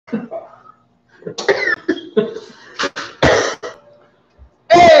Hey,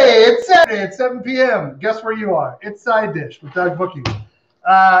 it's Saturday at 7 p.m. Guess where you are? It's Side Dish with Doug Booking.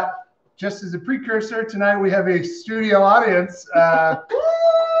 Just as a precursor, tonight we have a studio audience.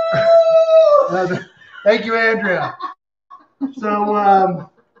 Thank you, Andrea. So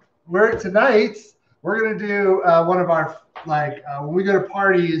we're going to do one of our, when we go to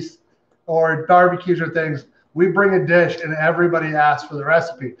parties or barbecues or things, we bring a dish and everybody asks for the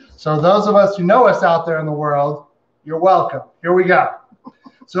recipe. So those of us who know us out there in the world, you're welcome. Here we go.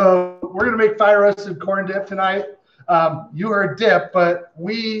 So we're going to make fire roasted corn dip tonight. You heard dip, but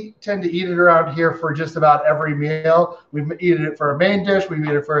we tend to eat it around here for just about every meal. We've eaten it for a main dish. We've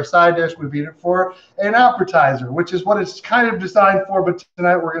eaten it for a side dish. We've eaten it for an appetizer, which is what it's kind of designed for. But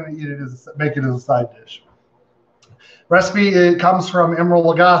tonight we're going to eat it make it as a side dish. Recipe, it comes from Emeril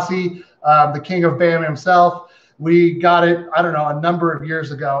Lagasse, the king of BAM himself. We got it, I don't know, a number of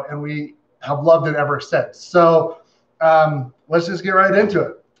years ago, and we have loved it ever since. So let's just get right into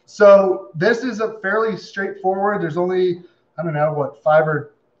it. So this is a fairly straightforward. There's only, I don't know, what, 5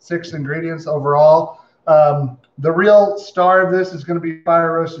 or 6 ingredients overall. The real star of this is going to be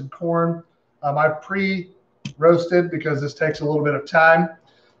fire roasted corn. I pre-roasted because this takes a little bit of time.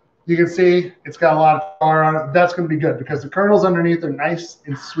 You can see it's got a lot of flour on it. That's going to be good because the kernels underneath are nice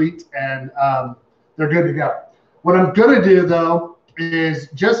and sweet, and they're good to go. What I'm going to do, though, is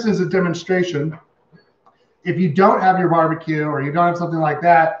just as a demonstration, if you don't have your barbecue or you don't have something like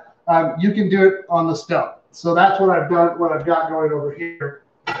that, you can do it on the stove. So that's what I've done. What I've got going over here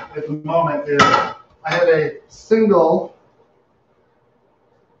at the moment is I have a single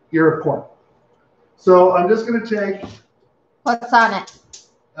ear of corn. So I'm just going to take what's on it?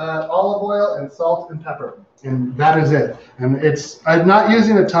 Olive oil and salt and pepper, and that is it. And I'm not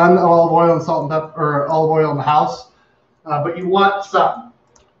using a ton of olive oil and salt and pepper or olive oil in the house, but you want some.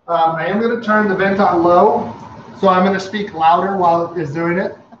 I am going to turn the vent on low, so I'm going to speak louder while it's doing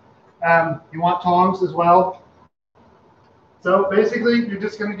it. You want tongs as well. So basically, you're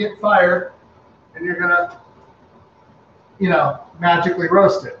just going to get fire, and you're going to, magically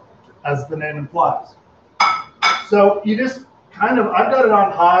roast it, as the name implies. So you just I've got it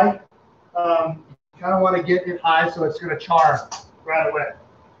on high. You kind of want to get it high so it's going to char right away.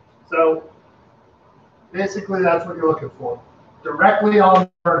 So basically, that's what you're looking for. Directly on the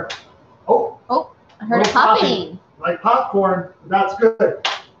burner. Oh, I heard it popping. Like popcorn, that's good.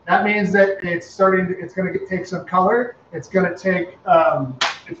 That means that it's going to take some color. It's going to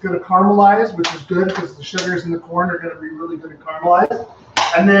caramelize, which is good because the sugars in the corn are going to be really good at caramelize.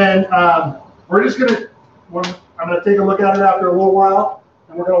 And then we're just going to, I'm going to take a look at it after a little while,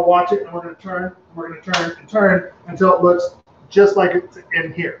 and we're going to watch it, and we're going to turn, and we're going to turn and turn until it looks just like it's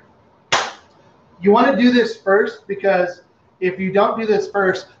in here. You want to do this first because if you don't do this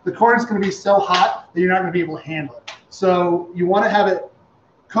first, the corn is going to be so hot that you're not going to be able to handle it. So you want to have it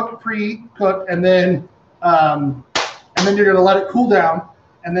cooked, pre-cooked, and then you're going to let it cool down,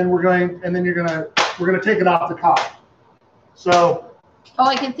 and then we're going to take it off the cob. So. Oh,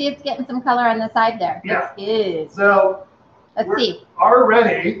 I can see it's getting some color on the side there. Yeah. That's good. So let's see.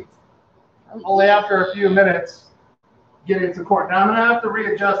 Already, only after a few minutes, getting some corn. Now I'm going to have to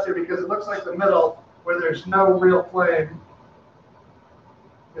readjust it because it looks like the middle, where there's no real flame,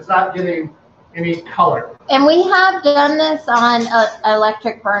 is not getting any color. And we have done this on an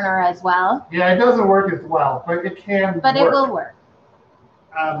electric burner as well. Yeah, it doesn't work as well, but it can work. But it will work.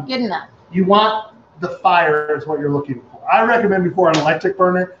 Good enough. You want the fire is what you're looking for. I recommend before an electric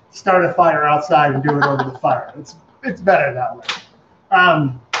burner, start a fire outside and do it over the fire. It's better that way.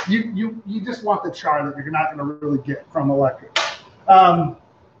 You just want the char that you're not going to really get from electric.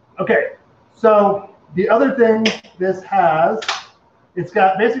 Okay, so the other thing this has, it's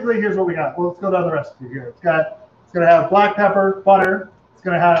got basically, here's what we got. Well, let's go down the recipe here. It's going to have black pepper, butter. It's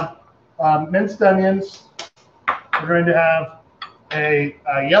going to have minced onions. We're going to have a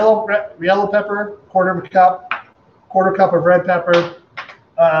yellow pepper, quarter cup of red pepper,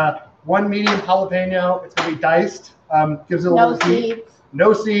 1 medium jalapeno. It's going to be diced. Gives it a little heat.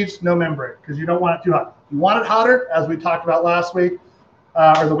 No seeds, no membrane, because you don't want it too hot. You want it hotter, as we talked about last week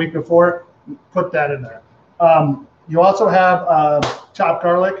or the week before. Put that in there. You also have chopped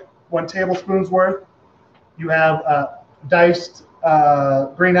garlic, 1 tablespoon's worth. You have diced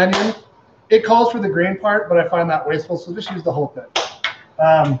green onion. It calls for the green part, but I find that wasteful, so just use the whole thing.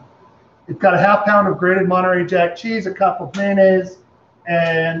 It's got a ½ pound of grated Monterey Jack cheese, a cup of mayonnaise,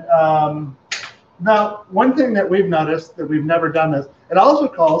 and now one thing that we've noticed that we've never done this, it also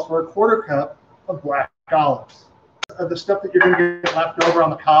calls for a quarter cup of black olives. The stuff that you're going to get left over on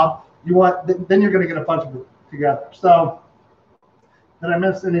the cob, then you're going to get a bunch of it together. So Did I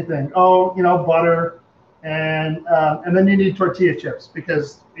miss anything? Oh, you know, butter, and then you need tortilla chips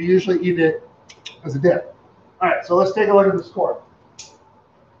because you usually eat it as a dip. All right, so let's take a look at the score.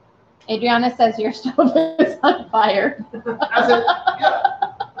 Adriana says your stove is on fire.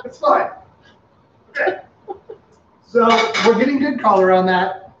 Yeah, it's fine. Okay. So we're getting good color on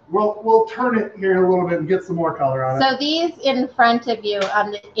that. We'll turn it here in a little bit and get some more color on it. So these in front of you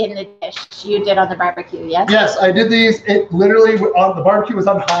in the dish you did on the barbecue, yes? Yes, I did these. It literally on the barbecue was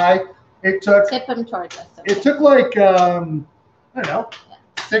on high. It took. Tip them towards us. Okay. It took like I don't know,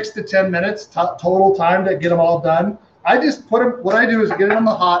 6 to 10 minutes total time to get them all done. I just put them. What I do is get it on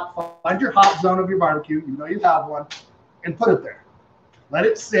the hot. Find your hot zone of your barbecue. You know you have one, and put it there. Let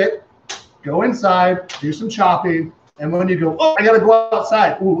it sit. Go inside. Do some chopping. And when you go, oh, I got to go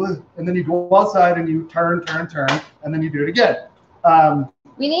outside. Ooh, and then you go outside and you turn, and then you do it again.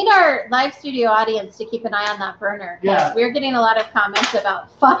 We need our live studio audience to keep an eye on that burner. Yeah. We're getting a lot of comments about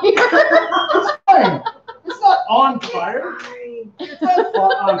fire. It's fine. It's not on fire. It's not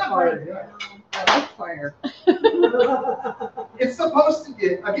on fire. Yeah. I like fire. It's supposed to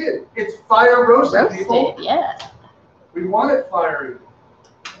get, again, it's fire roasted, people. Yeah. We want it fiery.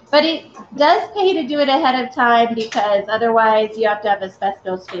 But it does pay to do it ahead of time because otherwise you have to have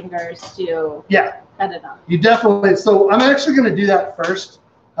asbestos fingers to cut it off. You definitely. So I'm actually going to do that first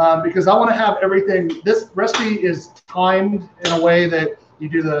because I want to have everything. This recipe is timed in a way that you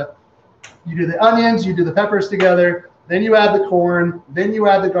do the onions, you do the peppers together, then you add the corn, then you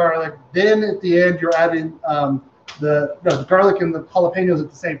add the garlic, then at the end you're adding the garlic and the jalapenos at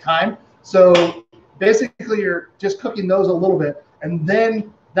the same time. So basically you're just cooking those a little bit, and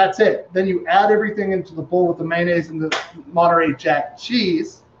then that's it. Then you add everything into the bowl with the mayonnaise and the Monterey Jack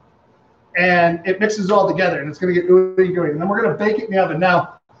cheese, and it mixes all together, and it's going to get gooey. And then we're going to bake it in the oven.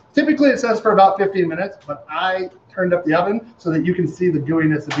 Now, typically it says for about 15 minutes, but I turned up the oven so that you can see the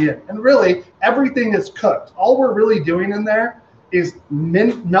gooiness at the end. And really, everything is cooked. All we're really doing in there is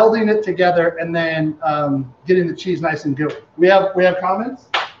melding it together and then getting the cheese nice and gooey. We have comments?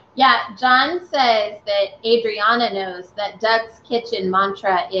 Yeah, John says that Adriana knows that Doug's kitchen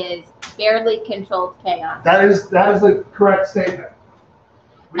mantra is barely controlled chaos. That is the correct statement.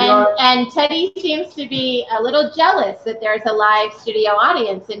 And Teddy seems to be a little jealous that there's a live studio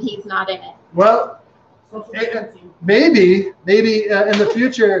audience and he's not in it. Well, maybe in the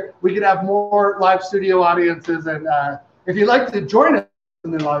future we could have more live studio audiences. And if you'd like to join us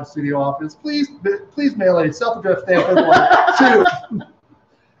in the live studio office, please mail a self-addressed stamp envelope to.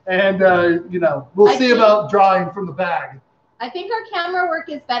 And, we'll see about drawing from the bag. I think our camera work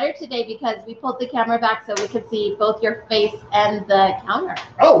is better today because we pulled the camera back so we could see both your face and the counter.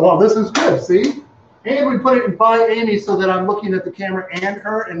 Oh, well, this is good, see? And we put it by Amy so that I'm looking at the camera and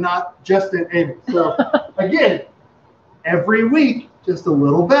her and not just at Amy. So, again, every week, just a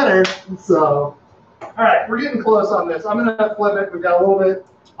little better. So, all right, we're getting close on this. I'm going to flip it. We've got a little bit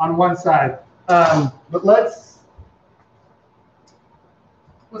on one side. But let's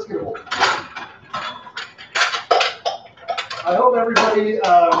get it. I hope everybody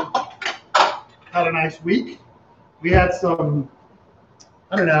had a nice week. We had some,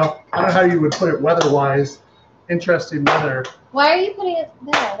 I don't know how you would put it weather-wise, interesting weather. Why are you putting it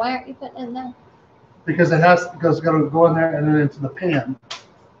there? Why aren't you putting it there? Because it's got to go in there and then into the pan.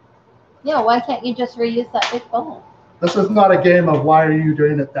 Yeah, why can't you just reuse that big bowl? This is not a game of why are you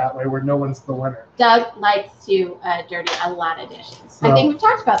doing it that way where no one's the winner. Doug likes to dirty a lot of dishes. So, I think we've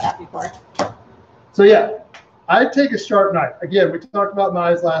talked about that before. So yeah, I take a sharp knife. Again, we talked about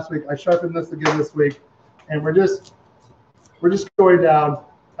knives last week. I sharpened this again this week, and we're just going down.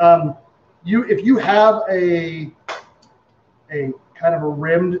 If you have a kind of a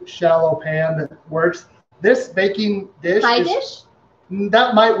rimmed shallow pan that works, this baking dish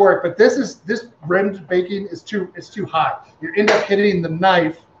that might work, but this rimmed baking is too high. You end up hitting the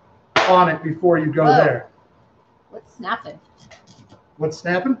knife on it before you go there. What's snapping? What's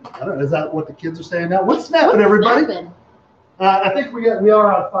snapping? I don't know. Is that what the kids are saying now? What's snapping, everybody? Snapping? I think we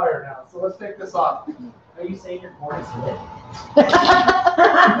are on fire now. So let's take this off. Are you saying your corn is lit?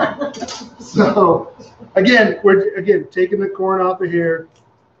 So we're taking the corn off of here.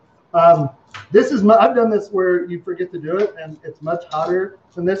 This is I've done this where you forget to do it, and it's much hotter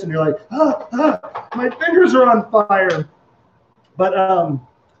than this, and you're like, my fingers are on fire. But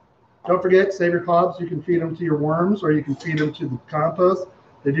don't forget, save your cobs. You can feed them to your worms, or you can feed them to the compost.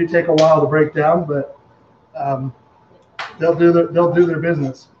 They do take a while to break down, but they'll do their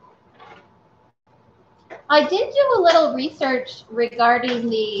business. I did do a little research regarding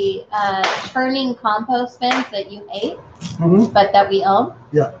the turning compost bins that you hate, but that we own.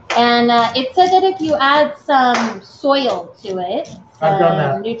 Yeah. And it said that if you add some soil to it, I've done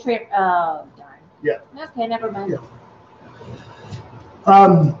that. Nutrient. Oh darn. Yeah. Okay, never mind. Yeah.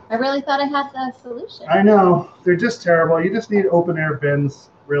 I really thought I had the solution. I know they're just terrible. You just need open air bins,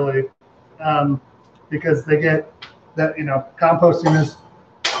 really, because they get that. Composting is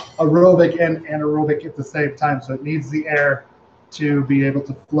aerobic and anaerobic at the same time, so it needs the air to be able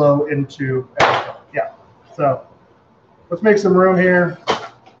to flow into everything. Yeah. So let's make some room here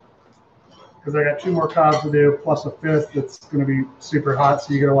because I got 2 more cobs to do plus a 5th that's going to be super hot.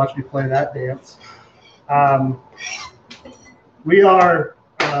 So you're going to watch me play that dance. We are.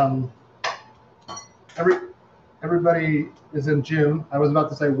 Everybody is in June. I was about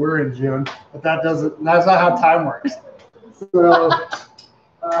to say we're in June, but that's not how time works. So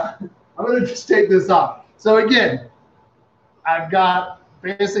I'm going to just take this off. So again, I've got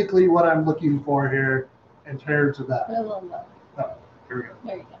basically what I'm looking for here in terms of that. Put a little low. Oh, here we go.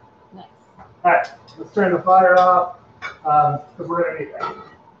 There you go. Nice. All right, let's turn the fire off because we're going to need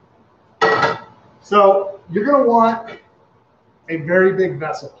that. So you're going to want a very big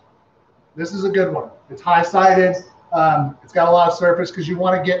vessel. This is a good one. It's high-sided. It's got a lot of surface because you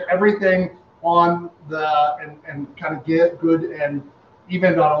want to get everything on and kind of get good and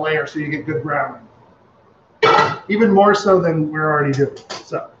even on a layer so you get good grounding. Even more so than we're already doing.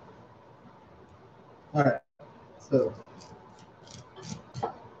 So, all right. So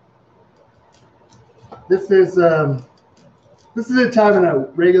this is a time in a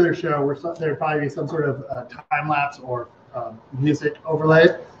regular show where there'd probably be some sort of time lapse or music overlay.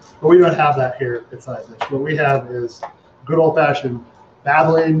 But we don't have that here at Seismic. What we have is good old-fashioned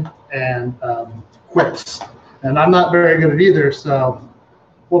babbling and quips. And I'm not very good at either, so,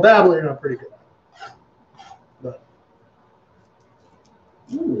 well, babbling I'm pretty good at. But,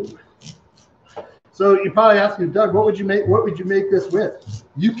 ooh. So you probably ask me, Doug, what would you make this with?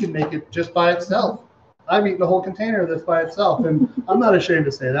 You can make it just by itself. I've eaten a whole container of this by itself, and I'm not ashamed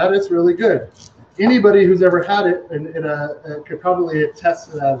to say that. It's really good. Anybody who's ever had it could probably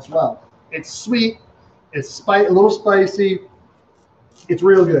attest to that as well. It's sweet, it's a little spicy, it's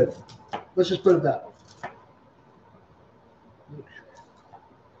real good. Let's just put it that way.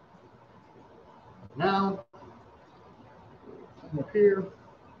 Now, come up here.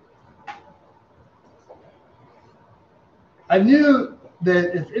 I knew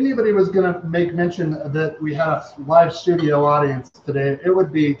that if anybody was going to make mention that we had a live studio audience today, it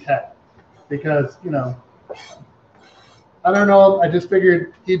would be Ted. Because, I don't know, I just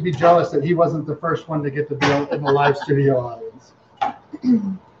figured he'd be jealous that he wasn't the first one to get to be in the live studio audience.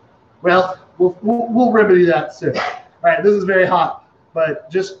 Well, we'll remedy that soon. All right, this is very hot, but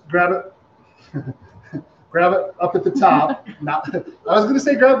just grab it. Grab it up at the top. I was going to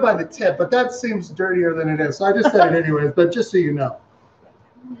say grab it by the tip, but that seems dirtier than it is. So I just said it anyways, but just so you know.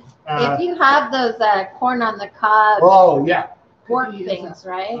 If you have those corn on the cob pork things,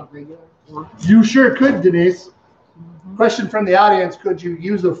 right? You sure could, Denise. Question from the audience, could you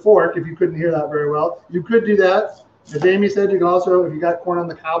use a fork if you couldn't hear that very well? You could do that. As Amy said, you can also, if you got corn on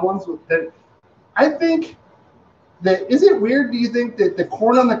the cob ones, I think that, is it weird, do you think that the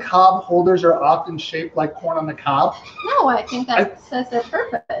corn on the cob holders are often shaped like corn on the cob? No, I think that says it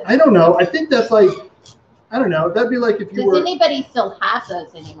purpose. I don't know. I think that's like, I don't know. That'd be like if you Does anybody still have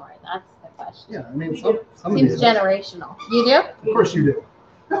those anymore? That's the question. Yeah, I mean, some seems generational. You do? Of course you do.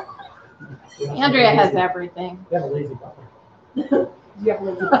 Andrea has everything. You have a lazy butler. You have a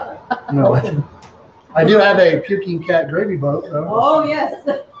lazy butler. No, I do have a puking cat gravy boat, though. Oh, yes.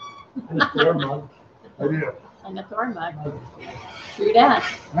 And a thorn mug. I do. And a thorn mug. True that.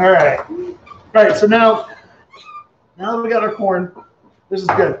 All right. All right, so now that we got our corn, this is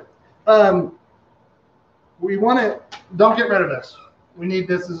good. We want to, don't get rid of this. We need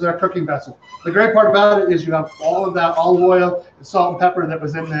this as our cooking vessel. The great part about it is you have all of that olive oil and salt and pepper that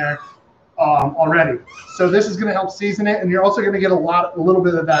was in there already. So this is going to help season it, and you're also going to get a little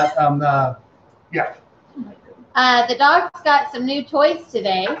bit of that. The dogs got some new toys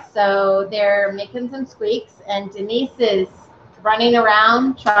today, so they're making some squeaks, and Denise is running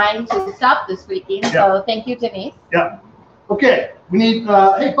around trying to stop the squeaking. Yeah. So thank you, Denise. Yeah. Okay. We need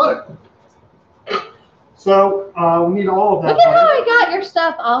hey, butter. So we need all of that. Look at how I got your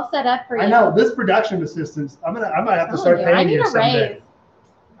stuff all set up for you. I know this production assistance. I might have to start paying you someday.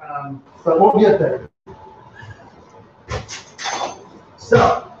 But we'll get there.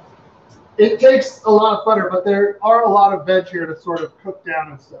 So it takes a lot of butter, but there are a lot of veg here to sort of cook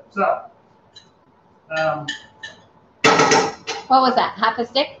down and stuff. So what was that? Half a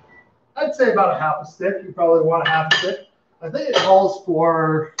stick? I'd say about a half a stick. You probably want a half a stick. I think it calls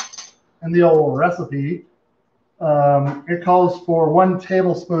for, in the old recipe, It calls for 1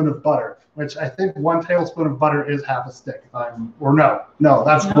 tablespoon of butter, which I think 1 tablespoon of butter is half a stick. Or no,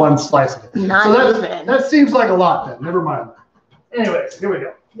 that's 1 slice of it. Not So even. that seems like a lot then. Never mind. Anyways, here we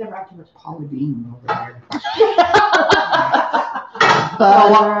go. Never had too much polybean over here.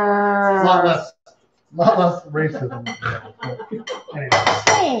 Butter. A lot less racism. Anyways.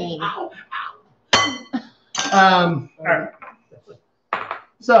 Hey. All right.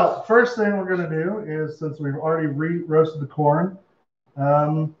 So first thing we're going to do is, since we've already roasted the corn,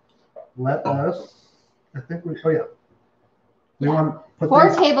 let us, we want to put 4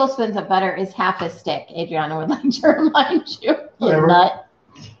 these, tablespoons of butter is half a stick. Adriana would like to remind you. Whatever. Nut.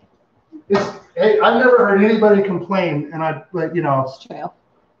 hey, I've never heard anybody complain, and It's true.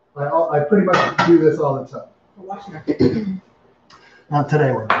 I pretty much do this all the time. We're watching our Not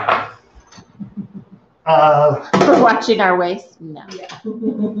today, we're not. We're watching our waist. No. Yeah.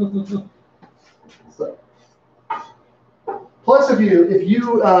 So. Plus, if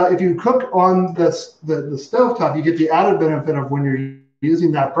you cook on the stovetop, you get the added benefit of, when you're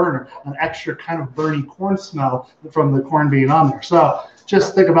using that burner, an extra kind of burny corn smell from the corn being on there. So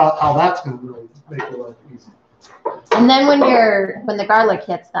just think about how that's going to really make your life easy. And then when the garlic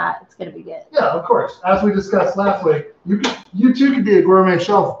hits that, it's gonna be good. Yeah, of course. As we discussed last week, you too could be a gourmet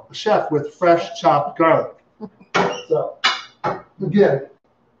chef with fresh chopped garlic. So again,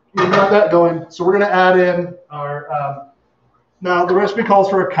 you got that going. So we're gonna add in our. Now the recipe calls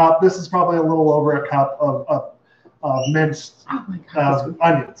for a cup. This is probably a little over a cup of minced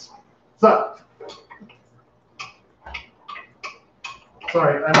onions. So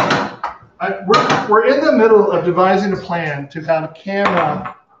sorry, we're in the middle of devising a plan to have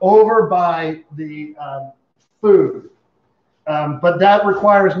camera over by the food, but that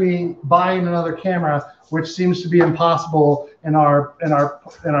requires me buying another camera, which seems to be impossible in our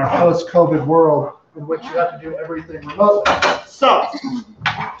post-COVID world, in which you have to do everything remotely. So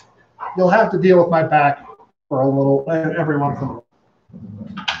you'll have to deal with my back for a little, every once in a while.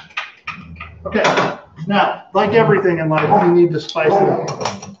 Okay, now, like everything in life, you need to spice it up.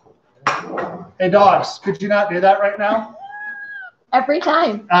 Hey, dogs, could you not do that right now? Every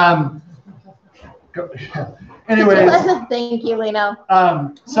time. Anyways, thank you, Lino.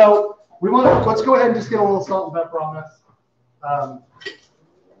 so let's go ahead and just get a little salt and pepper on this.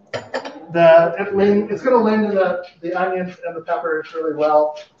 It's going to lend to the onions and the peppers really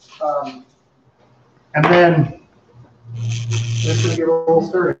well, and then it's going to get a little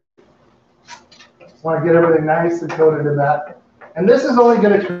stirred. Want to get everything nice and coated in that. And this is only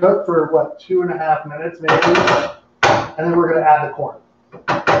going to cook for, 2.5 minutes maybe. And then we're going to add the corn.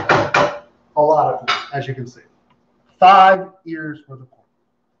 A lot of it, as you can see. 5 ears worth of corn.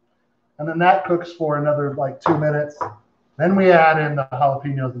 And then that cooks for another 2 minutes. Then we add in the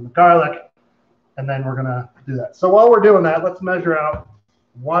jalapenos and the garlic. And then we're going to do that. So while we're doing that, let's measure out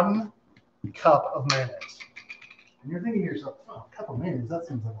 1 cup of mayonnaise. And you're thinking to yourself, oh, a cup of mayonnaise, that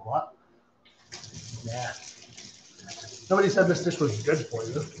seems like a lot. Yeah. Nobody said this dish was good for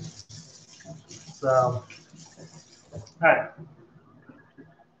you. So, all right.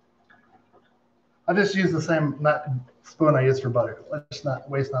 I just use the same spoon I use for butter. Let's not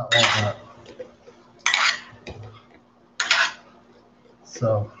waste not long on it.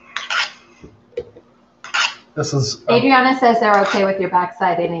 So, this is. Adriana says they're okay with your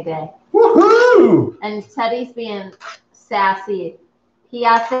backside any day. Woohoo! And Teddy's being sassy. He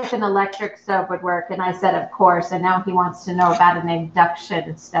asked if an electric stove would work, and I said, of course, and now he wants to know about an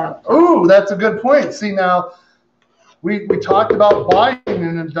induction stove. Ooh, that's a good point. See, now, we talked about buying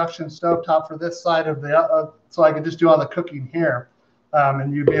an induction stovetop for this side of the, so I could just do all the cooking here,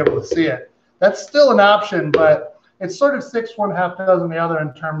 and you'd be able to see it. That's still an option, but it's sort of 6 1/2 dozen the other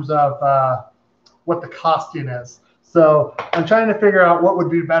in terms of what the costing is. So I'm trying to figure out what would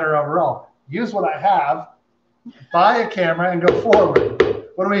be better overall. Use what I have, buy a camera, and go forward.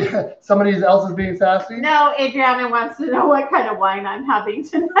 What do we? Somebody else is being sassy? No, Adriana wants to know what kind of wine I'm having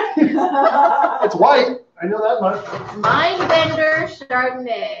tonight. It's white. I know that much. Mindbender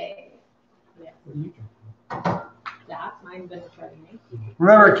Chardonnay. Yeah. What do you drink? That's Mindbender Chardonnay.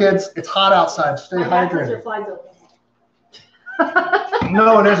 Remember, kids, it's hot outside. Stay hydrated.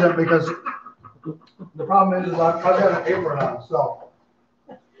 No, it isn't, because the problem is I've got an apron on. So,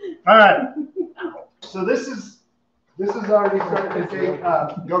 all right. So this is already starting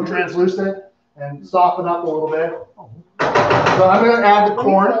to go translucent and soften up a little bit. So I'm going to add the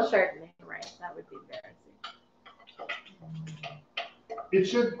corn. Chardonnay, right? That would be embarrassing. It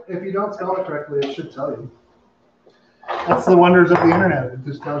should, if you don't spell it correctly, it should tell you. That's the wonders of the internet. It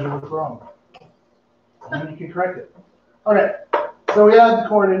just tells you what's wrong. And then you can correct it. Okay. So we add the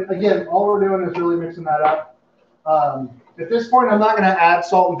corn in. Again, all we're doing is really mixing that up. At this point, I'm not going to add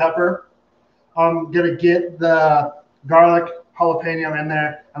salt and pepper. I'm going to get the garlic jalapeno in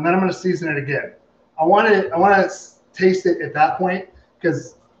there, and then I'm going to season it again. I want to taste it at that point,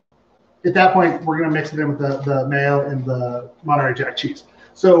 because at that point, we're going to mix it in with the mayo and the Monterey Jack cheese.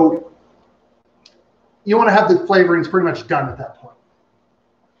 So you want to have the flavorings pretty much done at that point.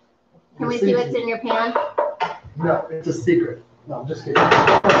 Can we see what's in your pan? No, it's a secret. No, I'm just kidding.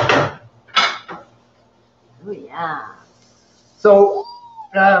 Oh, yeah. So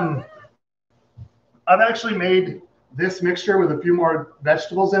I've actually made this mixture with a few more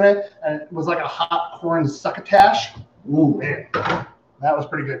vegetables in it, and it was like a hot corn succotash. Ooh, man, that was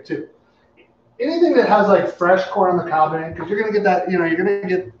pretty good too. Anything that has like fresh corn on the cob in it, because you're gonna get that, you're gonna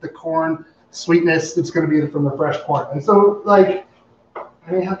get the corn sweetness that's gonna be from the fresh corn. And so, like,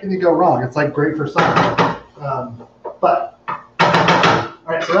 I mean, how can you go wrong? It's like great for something. But all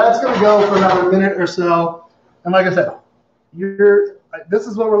right, so that's gonna go for about a minute or so. And like I said, this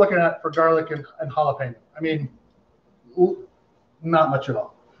is what we're looking at for garlic and jalapeno. I mean, not much at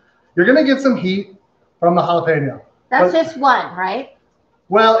all. You're gonna get some heat from the jalapeno. That's just one, right?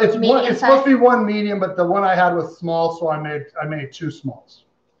 Well, it's supposed to be one medium, but the one I had was small, so I made two smalls.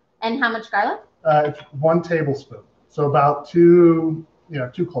 And how much garlic? It's 1 tablespoon, so about two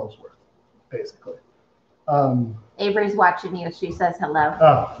cloves worth, basically. Avery's watching you. She says hello.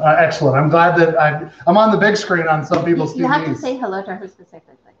 Oh, excellent! I'm glad that I'm on the big screen on some people's TVs. You have to say hello to her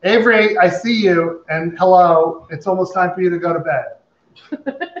specifically. Avery, I see you, and hello. It's almost time for you to go to bed.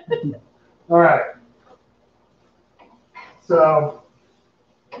 All right. So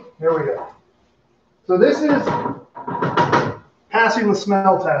here we go. So this is passing the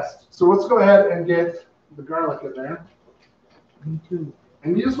smell test. So let's go ahead and get the garlic in there.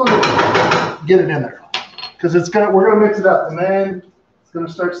 And you just want to get it in there, because we're gonna mix it up, and then it's gonna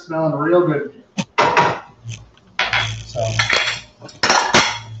start smelling real good. So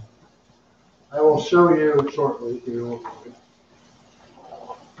I will show you shortly here.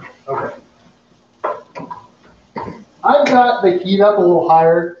 Okay. I've got the heat up a little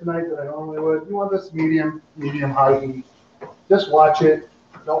higher tonight than I normally would. You want this medium high heat. Just watch it.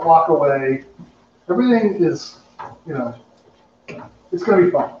 Don't walk away. Everything is, it's going to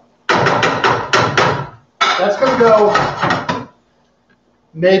be fun. That's going to go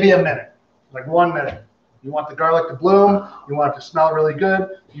maybe a minute, like 1 minute. You want the garlic to bloom. You want it to smell really good.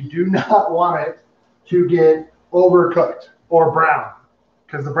 You do not want it to get overcooked or brown,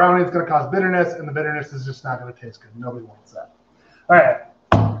 because the browning is going to cause bitterness, and the bitterness is just not going to taste good. Nobody wants that. All right.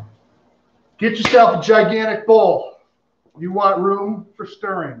 Get yourself a gigantic bowl. You want room for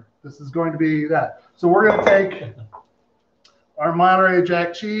stirring. This is going to be that. So we're going to take our Monterey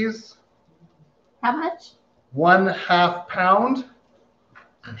Jack cheese. How much? 1/2 pound,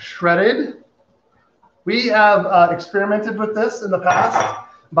 shredded. We have experimented with this in the past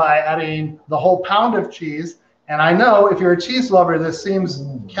by adding the whole pound of cheese. And I know if you're a cheese lover, this seems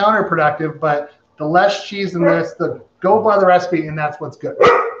counterproductive, but the less cheese in this, go by the recipe, and that's what's good.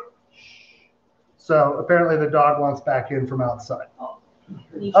 So apparently the dog wants back in from outside. Oh.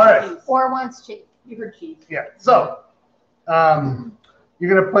 All right. Or wants cheese. You heard cheese. Yeah. So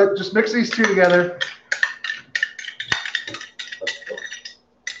you're gonna just mix these two together,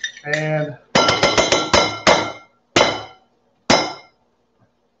 and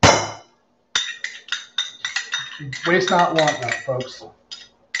waste not, want not, folks. All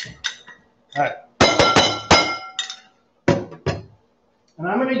right. And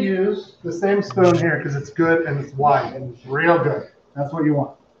I'm going to use the same spoon here because it's good and it's wide and it's real good. That's what you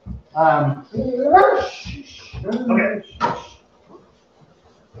want. Okay.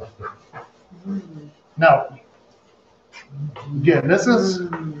 Now, again, this is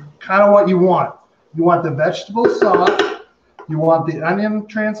kind of what you want. You want the vegetables soft. You want the onion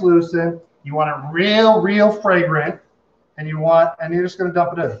translucent. You want it real fragrant, and you're just going to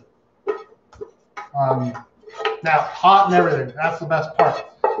dump it in. Now, hot and everything. That's the best part.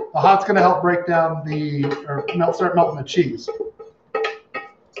 The hot's going to help break down start melting the cheese.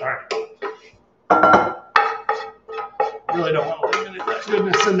 All right. Really don't want to leave any of that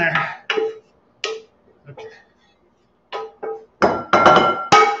goodness in there. Okay.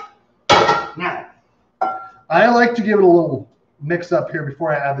 Now, I like to give it a little mix up here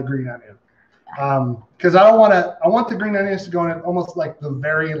before I add the green onion. Because I want the green onions to go in almost like the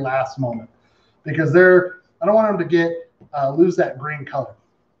very last moment, because I don't want them to lose that green color.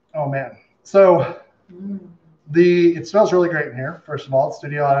 Oh man. So it smells really great in here. First of all,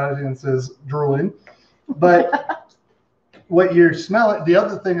 studio audience is drooling, but what you're smelling, the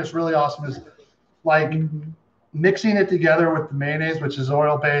other thing that's really awesome is like mixing it together with the mayonnaise, which is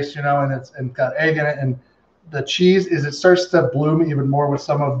oil based, and it's got egg in it, and the cheese is it starts to bloom even more with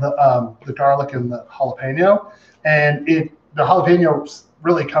some of the garlic and the jalapeno, and the jalapeno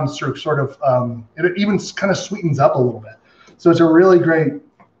really comes through. Sort of it even kind of sweetens up a little bit. So it's a really great,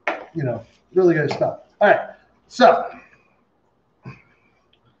 really good stuff. All right, so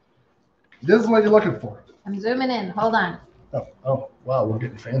this is what you're looking for. I'm zooming in. Hold on. Oh, wow, we're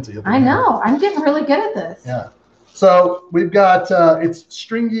getting fancy. I know. I'm getting really good at this. Yeah. So we've got, it's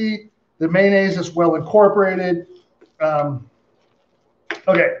stringy. The mayonnaise is well incorporated. Okay,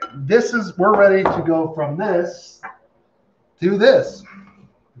 we're ready to go from this to this.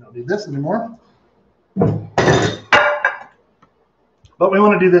 We don't need this anymore. But we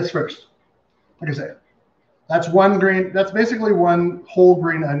want to do this first. Like I said, that's basically one whole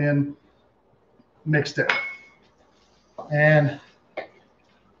green onion mixed in. And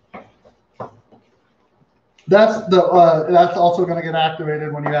that's also going to get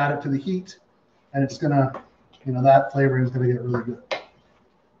activated when you add it to the heat, and it's going to, that flavoring is going to get really good.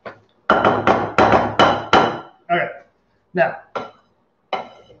 Okay, now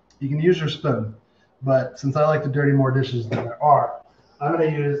you can use your spoon, but since I like to dirty more dishes than there are, I'm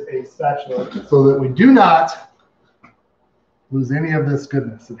going to use a spatula so that we do not lose any of this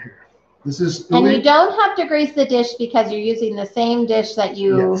goodness in here. And you don't have to grease the dish because you're using the same dish that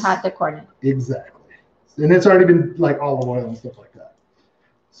you had the corn in. Exactly. And it's already been like olive oil and stuff like that.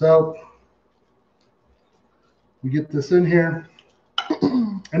 So we get this in here.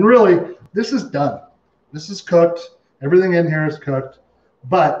 And really, this is done. This is cooked. Everything in here is cooked.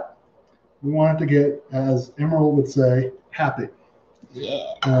 But we want it to get, as Emeril would say, happy.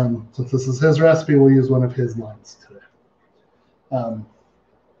 Yeah. Since this is his recipe, we'll use one of his lines today.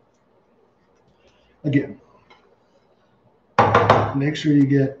 Again, make sure you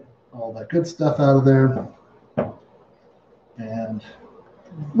get all that good stuff out of there. And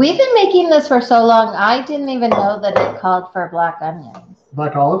we've been making this for so long, I didn't even know that it called for black onions.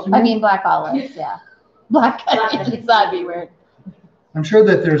 Black olives? I mean black olives, yeah. Black onions, that'd be weird. I'm sure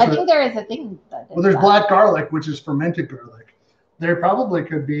that there's I think there is a thing that is there's black garlic, which is fermented garlic. There probably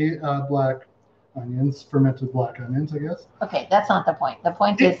could be black onions, fermented black onions, I guess. Okay, that's not the point. The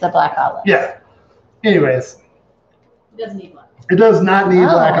point is the black olives. Yeah. Anyways. It doesn't need black. It does not need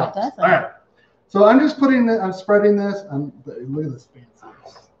black olives. It doesn't. All right. So I'm just I'm spreading this. Look at this fancy.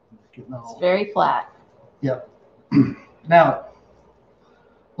 It's very flat. Yep. Now,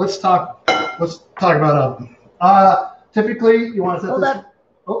 let's talk about oven. Typically, you want to set Hold this. up.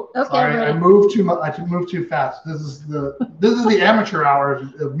 Oh, okay, sorry, I moved too much. I moved too fast. This is the amateur hour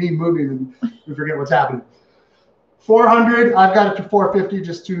of me moving, and we forget what's happening. 400. I've got it to 450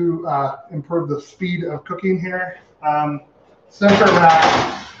 just to improve the speed of cooking here. Center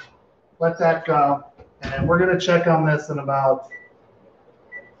rack. Let that go, and we're gonna check on this in about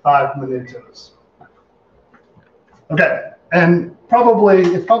 5 minutes. Okay, and it's probably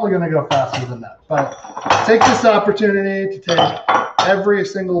going to go faster than that. But take this opportunity to take every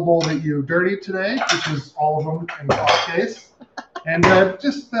single bowl that you dirtied today, which is all of them in our case, and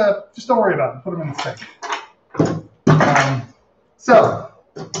just don't worry about them. Put them in the sink. So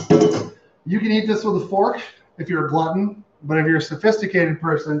you can eat this with a fork if you're a glutton, but if you're a sophisticated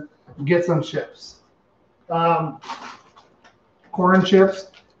person, get some chips. Corn chips.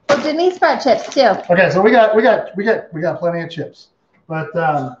 Well, Denise brought chips too. Okay, so we got plenty of chips, but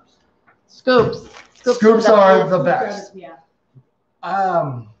Scoops are the best. Yeah.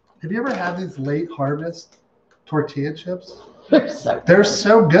 Have you ever had these late harvest tortilla chips? They're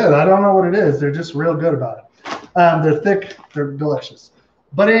so good. I don't know what it is. They're just real good about it. They're thick. They're delicious.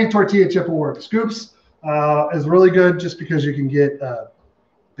 But any tortilla chip will work. Scoops is really good just because you can get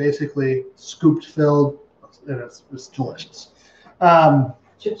basically scooped filled, and it's delicious.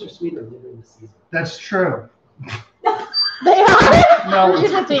 Chips are sweeter later in the season. That's true. They are? No. You're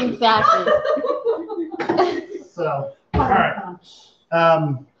just being sassy. So, all right.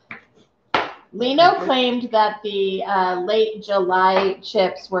 Lino claimed that the late July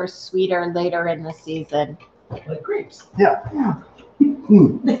chips were sweeter later in the season. Like grapes. Yeah.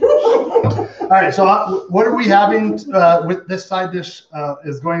 All right, so what are we having with this side dish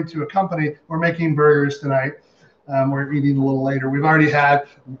is going to accompany, we're making burgers tonight. We're eating a little later. We've already had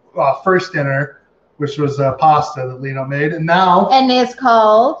first dinner, which was pasta that Lino made, and now... And it's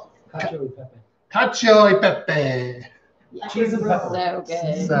called? Cacio e pepe. Cacio e pepe. Cheese and pepper. So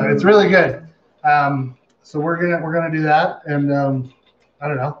good. So it's really good. So we're gonna do that, and I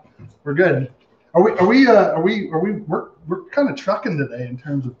don't know, we're good. We're kind of trucking today in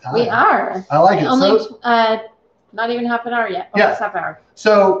terms of time. We are. I like it. Only So, not even half an hour yet. Yeah. Almost half an hour.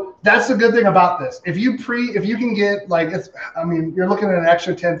 So that's the good thing about this. If you can get you're looking at an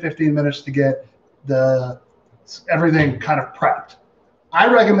extra 10, 15 minutes to get the everything kind of prepped. I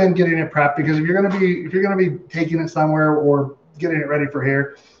recommend getting it prepped because if you're gonna be taking it somewhere or getting it ready for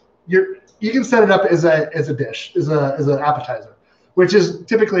here, you can set it up as a dish, as an appetizer, which is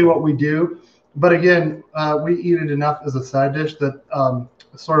typically what we do. But again, we eat it enough as a side dish that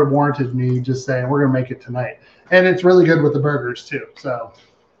sort of warranted me just saying we're gonna make it tonight, and it's really good with the burgers too. So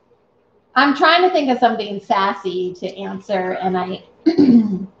I'm trying to think of something sassy to answer, and I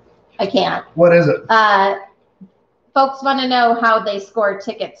I can't. what is it? Folks want to know how they score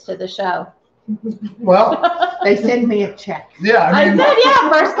tickets to the show. Well, They send me a check. yeah, I mean, said, yeah,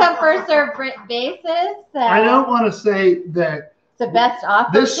 first come, first serve basis. I don't want to say that It's the best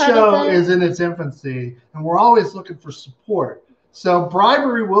offer. this show is in its infancy, and we're always looking for support. So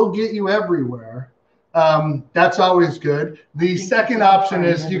bribery will get you everywhere. That's always good. The second option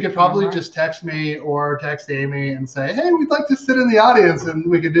is you could probably just text me or text Amy and say, hey, we'd like to sit in the audience, and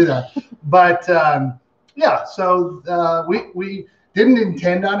we could do that. But yeah, so we didn't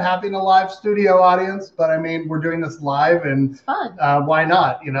intend on having a live studio audience, but I mean, we're doing this live, and It's fun. why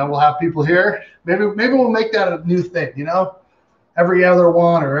not? You know, we'll have people here. Maybe we'll make that a new thing, you know? Every other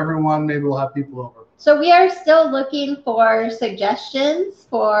one or every one, maybe we'll have people over. So we are still looking for suggestions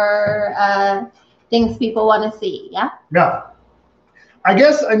for things people want to see. Yeah. Yeah. I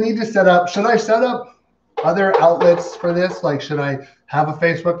guess I need to should I set up other outlets for this? Like, should I have a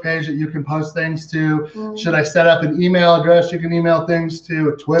Facebook page that you can post things to? Mm. Should I set up an email address you can email things to,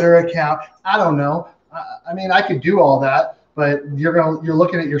 a Twitter account? I don't know. I mean, I could do all that, but you're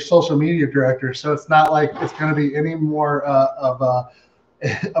looking at your social media director, so it's not like it's going to be any more of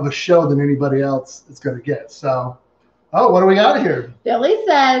a show than anybody else is going to get. So, oh, what do we got here? Billy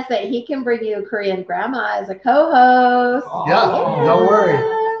says that he can bring you Korean grandma as a co-host. Yeah, don't worry.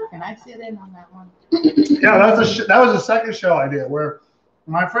 Can I sit in on that one? Yeah, that was the second show I did where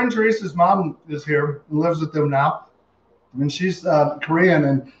my friend Teresa's mom is here and lives with them now, and she's Korean,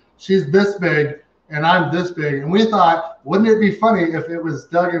 and she's this big and I'm this big, and we thought, wouldn't it be funny if it was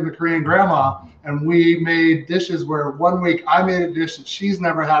Doug and the Korean grandma, and we made dishes where one week I made a dish that she's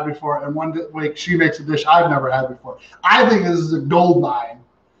never had before, and one week she makes a dish I've never had before. I think this is a gold mine,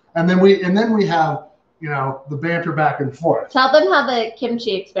 and then we have, you know, the banter back and forth. Tell them how the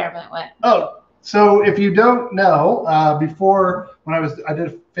kimchi experiment went. Oh, so if you don't know, before when I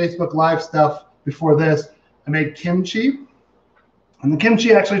did Facebook Live stuff before this, I made kimchi. And the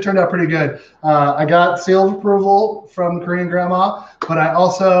kimchi actually turned out pretty good. I got seal of approval from the Korean grandma, but I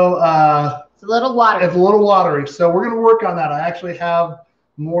also It's a little watery. it's a little watery. So we're gonna work on that. I actually have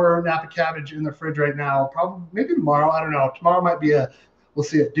more Napa cabbage in the fridge right now. Probably maybe tomorrow. I don't know. Tomorrow might be a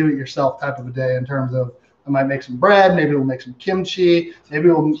do-it-yourself type of a day in terms of I might make some bread. Maybe we'll make some kimchi. Maybe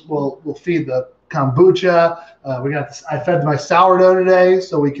we'll feed the kombucha. I fed my sourdough today,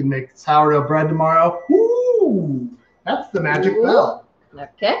 so we can make sourdough bread tomorrow. Woo! That's the magic bell.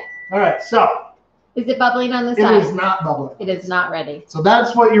 Okay. All right, so Is it bubbling on the it side? is not bubbling. It is not ready. So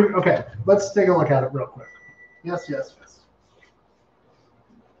that's what okay, let's take a look at it real quick. Yes.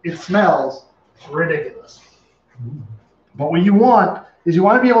 It smells ridiculous. But what you want is you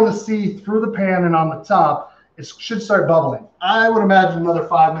want to be able to see through the pan, and on the top, it should start bubbling. I would imagine another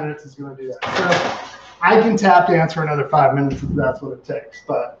 5 minutes is going to do that. So I can tap dance for another 5 minutes if that's what it takes.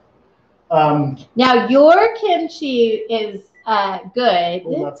 But Now your kimchi is good.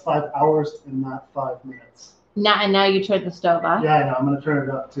 well, that's 5 hours and not 5 minutes. Now you turn the stove off. Yeah, I know. I'm going to turn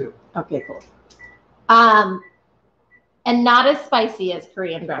it up too. Okay, cool. And not as spicy as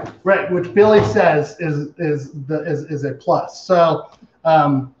Korean grandma. Right, which Billy says is a plus. So,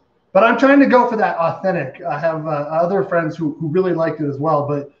 but I'm trying to go for that authentic. I have other friends who really liked it as well.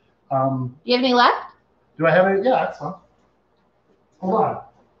 But Do you have any left? do I have any? Yeah, that's fine. Hold on,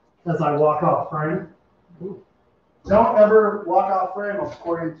 as I walk off frame. Don't ever walk off frame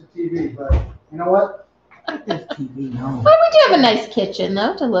according to TV. But you know what? There's TV now. Well, we do have a nice kitchen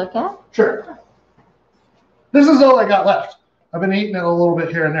though to look at. Sure. This is all I got left. I've been eating it a little bit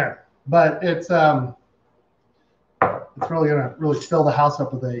here and there, but it's really gonna fill the house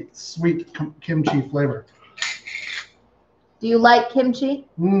up with a sweet kimchi flavor. Do you like kimchi?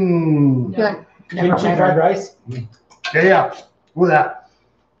 Mmm. Good. Kimchi fried rice? Yeah. Look at that.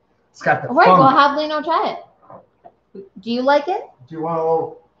 It's got the All right, funk. well, have Lino try it. Do you like it? Do you want a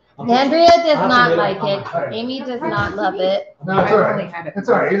little? Andrea does I'll not have to like do it on it. my- Amy does not love it. No, it's all I only right. had it It's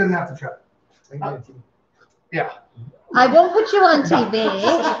all right. You didn't have to try. Yeah. I won't put you on TV.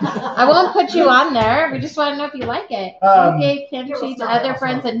 I won't put you on there. We just want to know if you like it. Um, You gave kimchi to other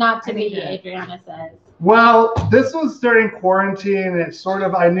friends and not to me, Adriana says. Well, this was during quarantine. It's sort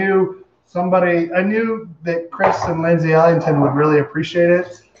of I knew that Chris and Lindsay Ellington would really appreciate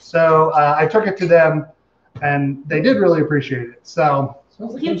it, so I took it to them. and they did really appreciate it. So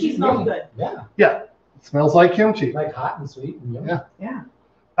Kimchi smells good. Yeah, it smells like kimchi. Like hot and sweet and yummy. Yeah.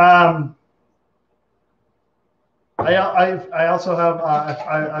 I also have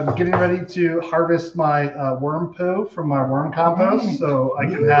I'm getting ready to harvest my worm poo from my worm compost, so I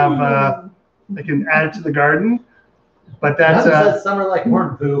can have I can add it to the garden. But that's says summer like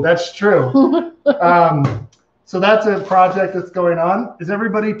worm poo. That's true. So that's a project that's going on. Is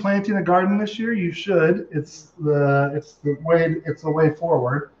everybody planting a garden this year? You should. It's the way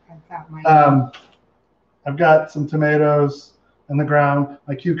forward. I've got some tomatoes in the ground.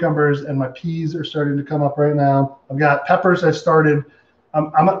 My cucumbers and my peas are starting to come up right now. I've got peppers. I started.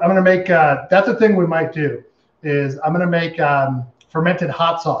 I'm gonna make. That's a thing we might do. Is I'm gonna make fermented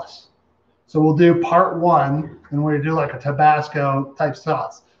hot sauce. So we'll do part 1, and we're gonna do like a Tabasco type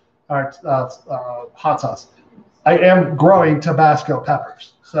sauce, or hot sauce. I am growing Tabasco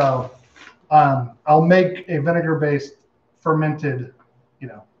peppers, so I'll make a vinegar-based fermented,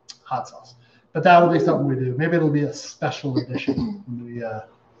 hot sauce. But that'll be something we do. Maybe it'll be a special edition when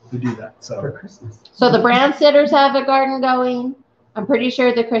we do that. So For Christmas. So the Brandstetters have a garden going. I'm pretty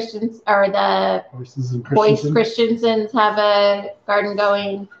sure the Christians or the Boyce Christensens have a garden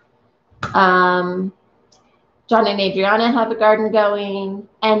going. John and Adriana have a garden going,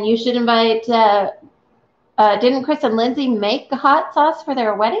 and you should invite. Didn't Chris and Lindsay make a hot sauce for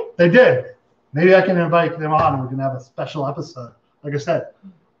their wedding? They did. Maybe I can invite them on, and we can have a special episode. Like I said,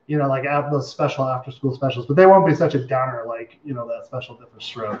 like those special after-school specials, but they won't be such a downer like that special Different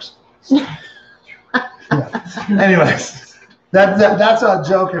Strokes. Yeah. Anyways, that's a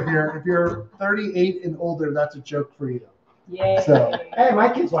joke. If you're 38 and older, that's a joke for you. Yeah. So, hey,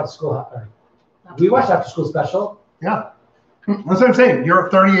 my kids watch school. We watch after school special. Yeah, that's what I'm saying.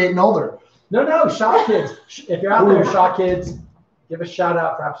 You're 38 and older. No, Shaw Kids. If you're out there, Shaw Kids, give a shout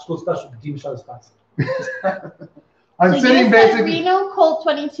out for after school special. Team Shaw Spots. I'm sitting basically. Reno Colt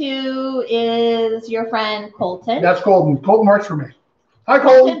 22 is your friend Colton. That's Colton. Colton works for me. Hi,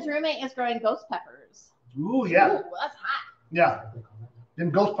 Colton. Colton's roommate is growing ghost peppers. Ooh, yeah. Ooh, that's hot. Yeah. Then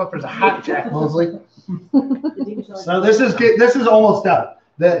ghost peppers are hot, Jack Mosley. So this is almost done.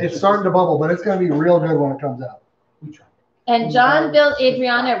 It's starting to bubble, but it's going to be real good when it comes out. And John built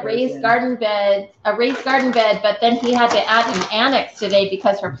Adriana a raised garden bed, but then he had to add an annex today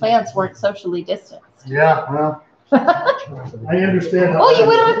because her plants weren't socially distanced. Yeah, well, I understand. Oh, you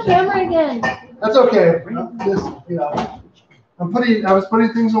went on camera again. That's okay. I was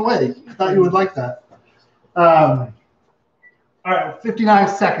putting things away. I thought you would like that. All right, 59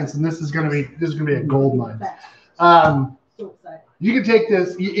 seconds, and this is gonna be a gold mine. You can take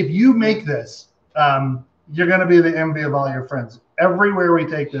this if you make this. You're going to be the envy of all your friends. Everywhere we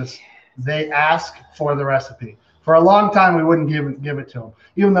take this, they ask for the recipe. For a long time, we wouldn't give it to them,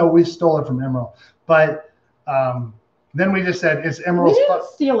 even though we stole it from Emeril. But then we just said, it's Emeril's. We didn't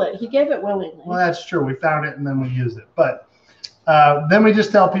steal it. He gave it willingly. Well, that's true. We found it, and then we used it. But then we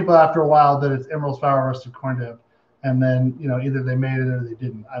just tell people after a while that it's Emeril's flour roasted corn dip. And then, either they made it or they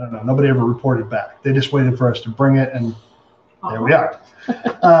didn't. I don't know. Nobody ever reported back. They just waited for us to bring it, and there we are.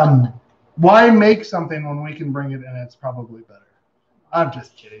 Why make something when we can bring it and it's probably better? I'm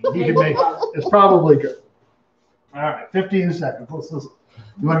just kidding. You can make it. It's probably good. All right, 15 seconds.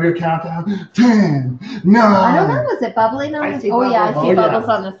 You want to do a countdown? 10, 9. I don't know. Is it bubbling on the? Oh yeah, I see bubbles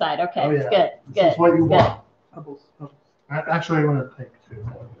on the side. Okay, it's good. This is what you want. Bubbles. Actually, I want to take 2.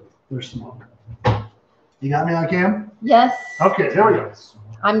 They're small. You got me on cam? Yes. Okay, there we go.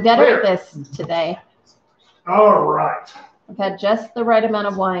 I'm better at this today. All right. I've had just the right amount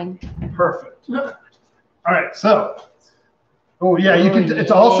of wine. Perfect. All right, so. Oh yeah, you can.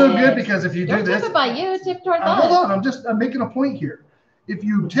 It's also good because if you do this. Tip it by you. Tip toward that. Hold on, I'm making a point here. If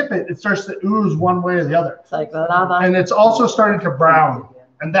you tip it, it starts to ooze one way or the other. It's like lava. And it's also starting to brown,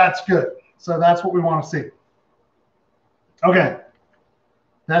 and that's good. So that's what we want to see. Okay,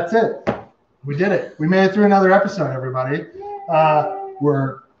 that's it. We did it. We made it through another episode, everybody.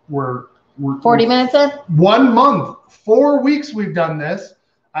 We're 40 minutes in? 1 month, 4 weeks we've done this.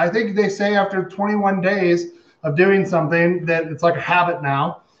 I think they say after 21 days of doing something that it's like a habit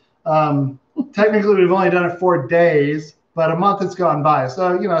now. Technically, we've only done it 4 days, but a month has gone by.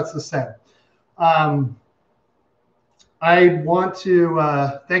 So, it's the same. I want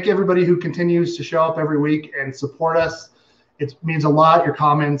to thank everybody who continues to show up every week and support us. It means a lot. Your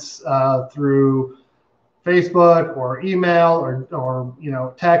comments through Facebook or email or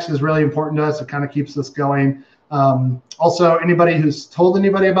text is really important to us. It kind of keeps us going. Also, anybody who's told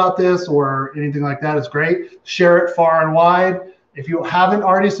anybody about this or anything like that is great. Share it far and wide. If you haven't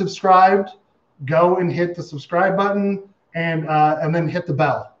already subscribed, go and hit the subscribe button and then hit the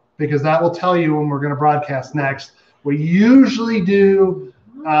bell. because that will tell you when we're going to broadcast next. We usually do,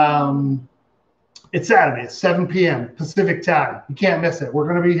 it's Saturday, it's 7 p.m. Pacific time. You can't miss it. We're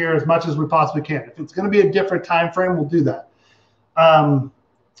going to be here as much as we possibly can. If it's going to be a different time frame, we'll do that.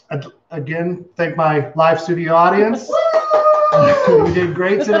 Again, thank my live studio audience. We did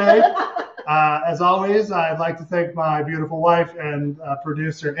great today. As always, I'd like to thank my beautiful wife and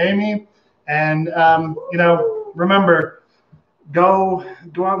producer, Amy. And, you know, remember, go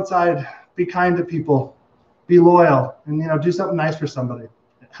outside, be kind to people, be loyal, and, you know, do something nice for somebody.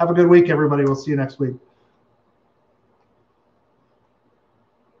 Have a good week, everybody. We'll see you next week.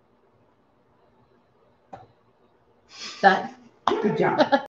 Done. Good job.